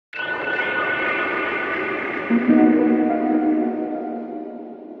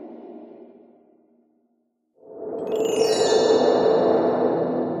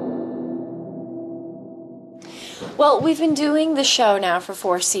Well, we've been doing the show now for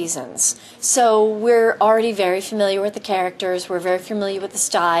 4 seasons, so we're already very familiar with the characters, we're very familiar with the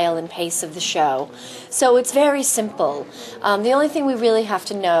style and pace of the show, so it's very simple. The only thing we really have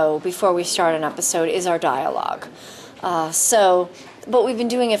to know before we start an episode is our dialogue. But we've been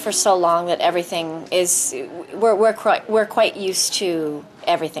doing it for so long that everything is, we're quite used to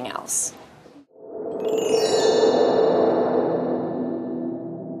everything else.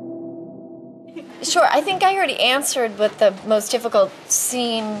 Sure, I think I already answered what the most difficult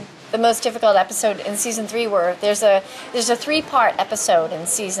scene, the most difficult episode in season 3 were. There's a 3-part episode in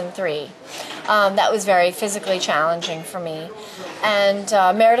season 3 that was very physically challenging for me, and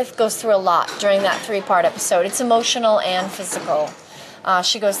Meredith goes through a lot during that 3-part episode. It's emotional and physical.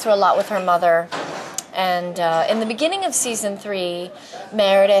 She goes through a lot with her mother, and in the beginning of season 3,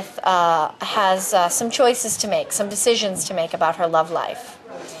 Meredith has some choices to make, some decisions to make about her love life.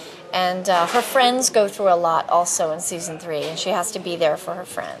 And her friends go through a lot also in season 3, and she has to be there for her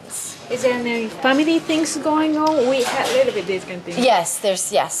friends. Is there any family things going on? We had a little bit different things. Yes, there's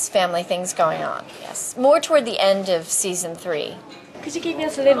family things going on. Yes, more toward the end of season 3. Could you give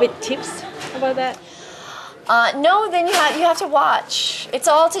us a little bit tips about that? No, then you have to watch. It's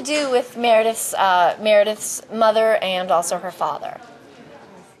all to do with Meredith's mother and also her father.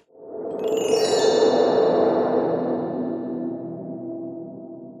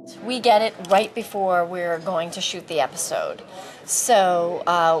 We get it right before we're going to shoot the episode, so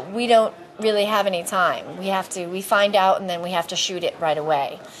we don't really have any time. We find out and then we have to shoot it right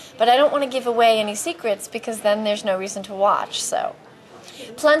away. But I don't want to give away any secrets because then there's no reason to watch. So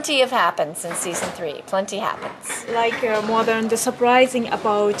plenty happens in season 3. Plenty happens. Like more than the surprising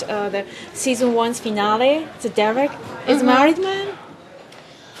about the season 1's finale, the Derek is married man.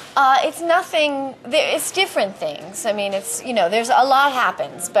 It's nothing, it's different things. I mean, it's, there's a lot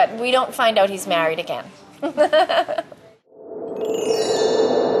happens, but we don't find out he's married again.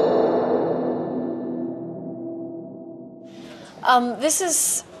 This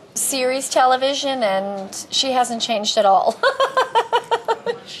is series television, and she hasn't changed at all.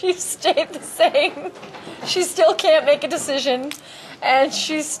 She's stayed the same. She still can't make a decision, and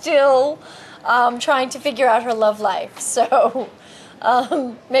she's still trying to figure out her love life, so...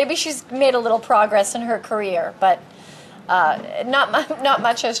 maybe she's made a little progress in her career, but not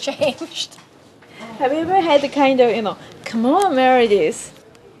much has changed. Have you ever had the kind of, come on, Meredith?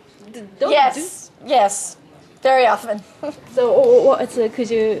 Yes, very often. So,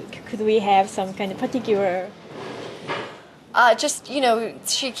 could we have some kind of particular? Just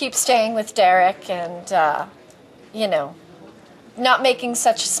she keeps staying with Derek, and not making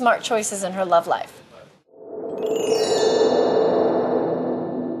such smart choices in her love life.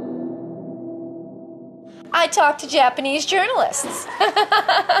 I talk to Japanese journalists.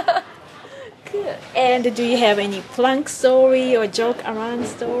 Good. And do you have any plank story or joke around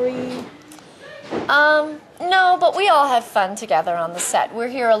story? No, but we all have fun together on the set. We're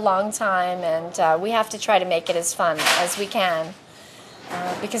here a long time, and we have to try to make it as fun as we can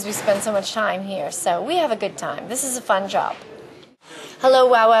because we spend so much time here. So we have a good time. This is a fun job. Hello,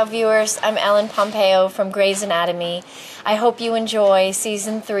 WOWOW viewers. I'm Ellen Pompeo from Grey's Anatomy. I hope you enjoy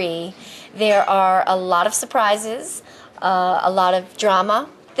season 3. There are a lot of surprises, a lot of drama.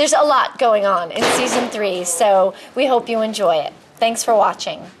 There's a lot going on in season 3, so we hope you enjoy it. Thanks for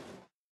watching.